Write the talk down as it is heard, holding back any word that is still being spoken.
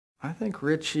I think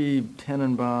Richie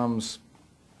Tenenbaum's,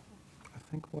 I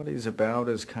think what he's about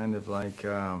is kind of like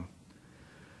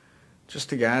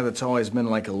just a guy that's always been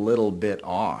like a little bit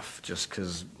off just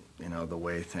because, the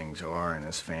way things are in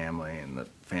his family and the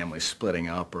family splitting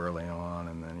up early on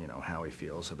and then, how he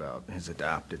feels about his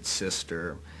adopted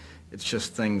sister. It's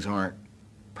just things aren't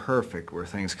perfect where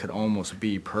things could almost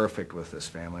be perfect with this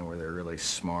family where they're really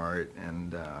smart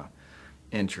and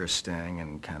interesting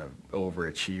and kind of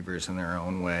overachievers in their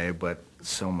own way, but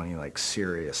so many like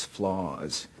serious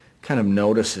flaws. Kind of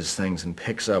notices things and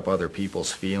picks up other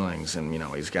people's feelings, and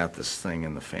he's got this thing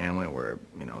in the family where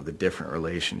the different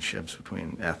relationships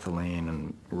between Ethelene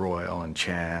and Royal and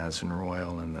Chaz and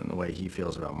Royal, and then the way he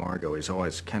feels about Margot. He's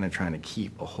always kind of trying to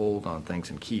keep a hold on things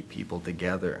and keep people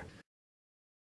together.